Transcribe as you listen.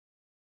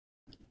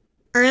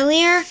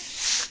Earlier,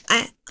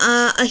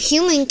 a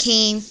human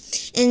came,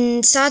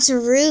 and Sots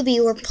and Ruby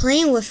were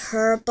playing with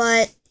her,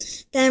 but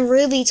then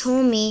Ruby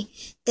told me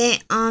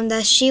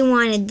that she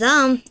wanted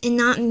them and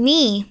not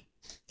me.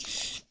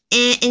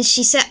 And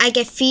she said I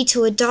get feed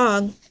to a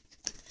dog.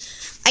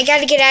 I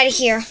gotta get out of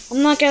here.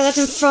 I'm not gonna let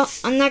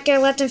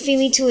them feed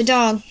me to a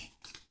dog.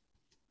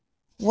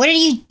 What are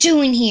you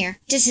doing here?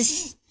 This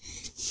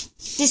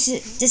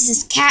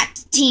is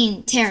cat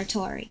teen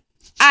territory.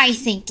 I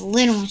think the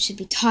little one should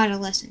be taught a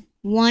lesson,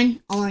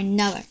 one or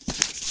another.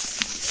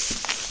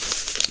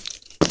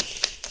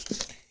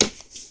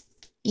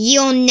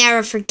 You'll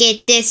never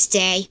forget this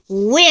day,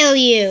 will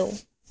you?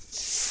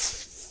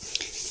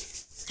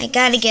 I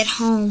gotta get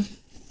home,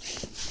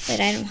 but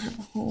I don't have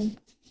a home.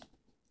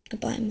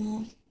 Goodbye,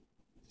 Mom.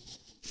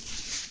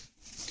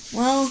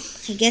 Well,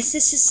 I guess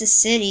this is the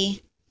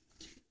city.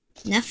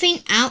 Nothing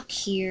out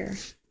here.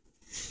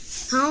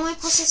 How am I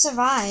supposed to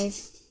survive?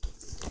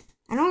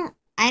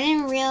 I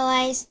didn't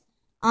realize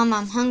I'm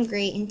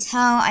hungry until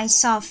I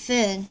saw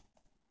food.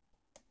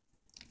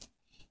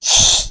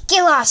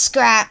 Get lost,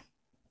 Scrap.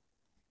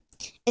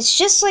 It's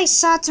just like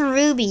Sots and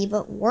Ruby,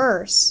 but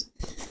worse.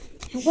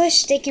 I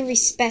wish they can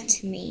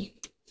respect me.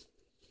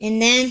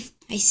 And then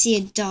I see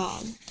a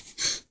dog.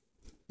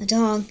 A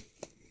dog.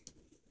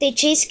 They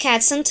chase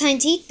cats,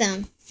 sometimes eat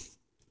them.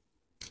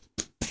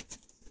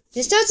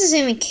 This dog doesn't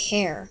even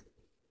care.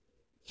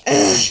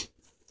 Ugh.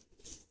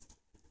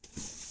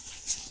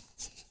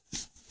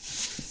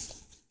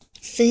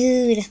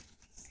 Food.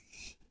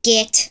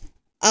 Get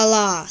a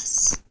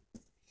loss.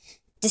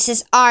 This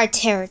is our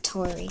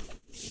territory.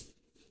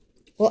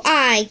 Well,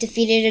 I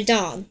defeated a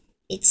dog.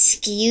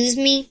 Excuse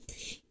me?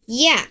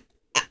 Yeah,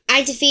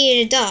 I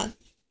defeated a dog.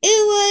 It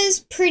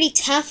was pretty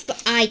tough,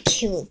 but I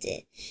killed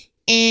it.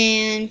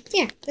 And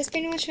yeah, that's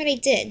pretty much what I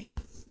did.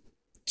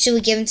 Should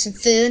we give him some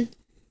food?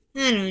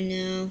 I don't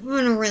know.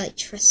 I don't really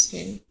trust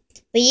him.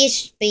 But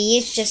he's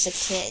just a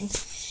kid.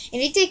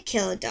 And he did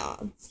kill a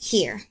dog.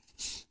 Here.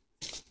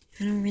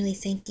 I don't really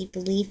think they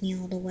believe me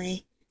all the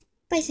way.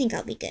 But I think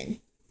I'll be good.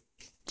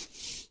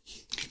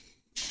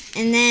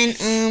 And then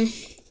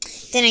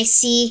I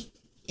see,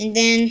 and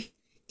then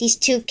these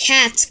two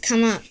cats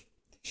come up.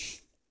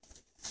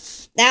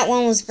 That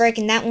one was Brick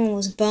and that one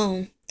was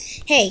Bone.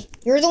 Hey,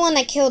 you're the one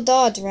that killed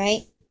dogs,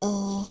 right?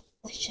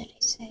 What should I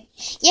say?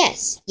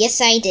 Yes,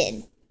 I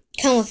did.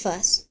 Come with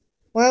us.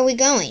 Where are we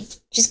going?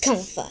 Just come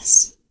with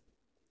us.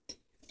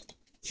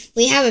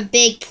 We have a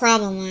big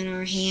problem on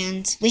our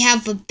hands. We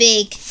have a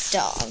big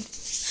dog.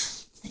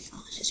 Oh my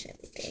gosh, it's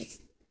really big.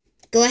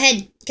 Go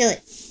ahead, kill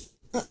it.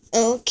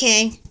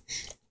 Okay.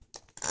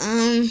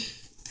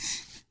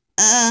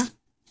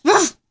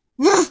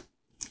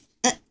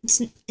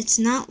 It's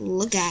not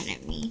looking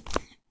at me.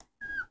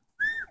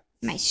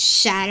 My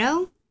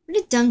shadow? What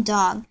a dumb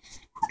dog.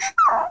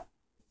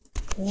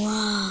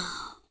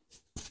 Wow.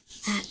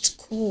 That's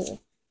cool.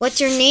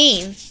 What's your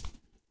name?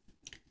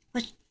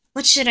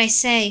 What should I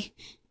say?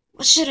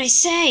 What should I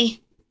say?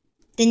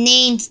 The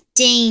name's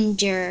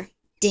Danger.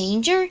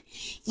 Danger?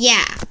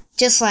 Yeah,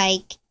 just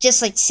like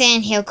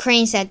Sandhill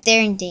Crane said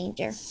they're in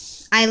danger.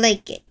 I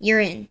like it. You're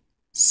in.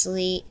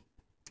 Sleep.